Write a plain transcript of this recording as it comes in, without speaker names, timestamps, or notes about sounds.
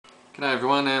G'day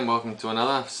everyone and welcome to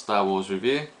another Star Wars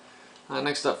review.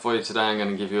 Next up for you today I'm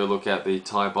going to give you a look at the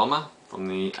TIE Bomber from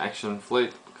the Action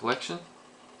Fleet collection.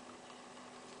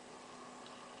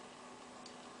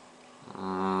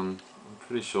 I'm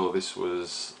pretty sure this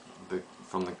was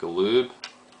from the Galoob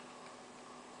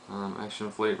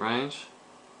Action Fleet range.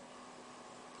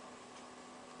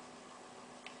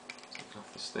 Take it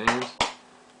off the stand.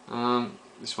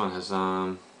 This one has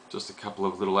just a couple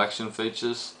of little action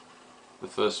features. The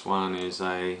first one is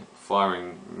a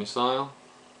firing missile,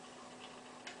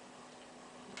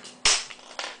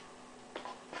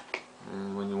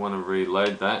 and when you want to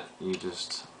reload that you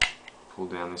just pull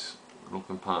down this little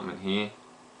compartment here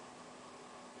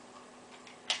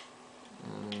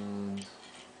and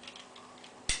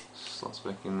slots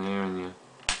back in there, and you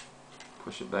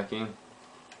push it back in.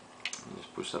 You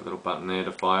just push that little button there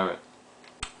to fire it.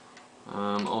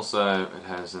 Also it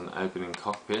has an opening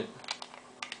cockpit.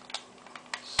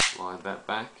 Slide that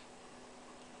back,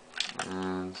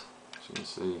 and as you can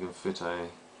see you can fit a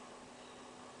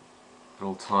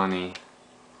little tiny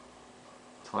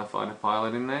TIE fighter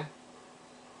pilot in there,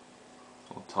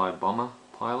 or TIE bomber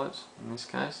pilot in this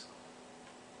case.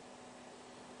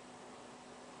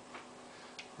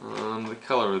 The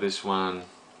colour of this one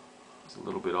is a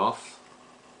little bit off.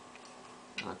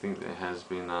 I think there has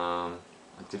been a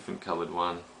different coloured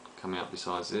one come out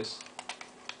besides this.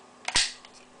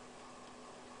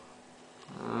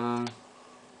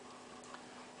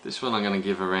 This one I'm going to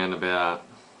give around about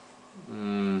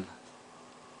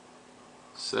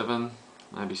 7,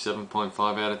 maybe 7.5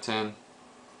 out of 10,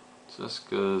 just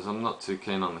because I'm not too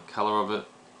keen on the colour of it,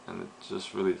 and it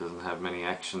just really doesn't have many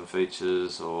action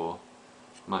features or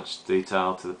much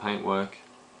detail to the paintwork.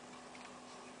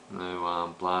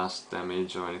 No blast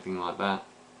damage or anything like that.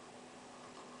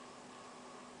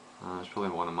 It's probably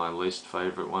one of my least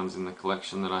favourite ones in the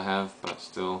collection that I have, but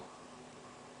still,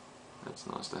 that's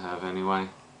nice to have anyway.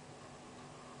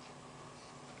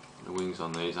 The wings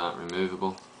on these aren't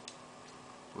removable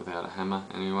without a hammer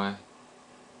anyway.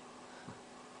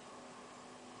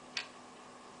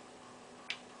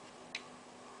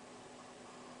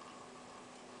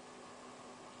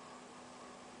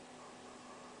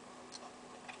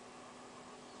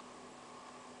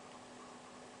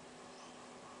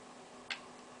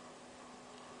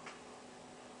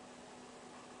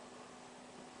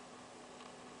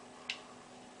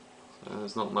 So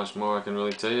there's not much more I can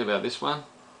really tell you about this one.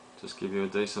 Just give you a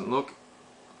decent look.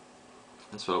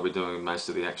 That's what I'll be doing with most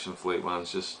of the Action Fleet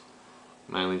ones, just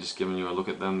mainly just giving you a look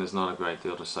at them. There's not a great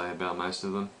deal to say about most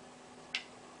of them.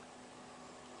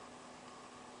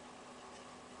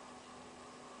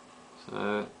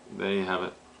 So there you have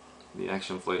it, the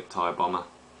Action Fleet TIE Bomber.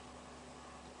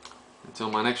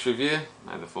 Until my next review,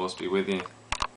 may the Force be with you.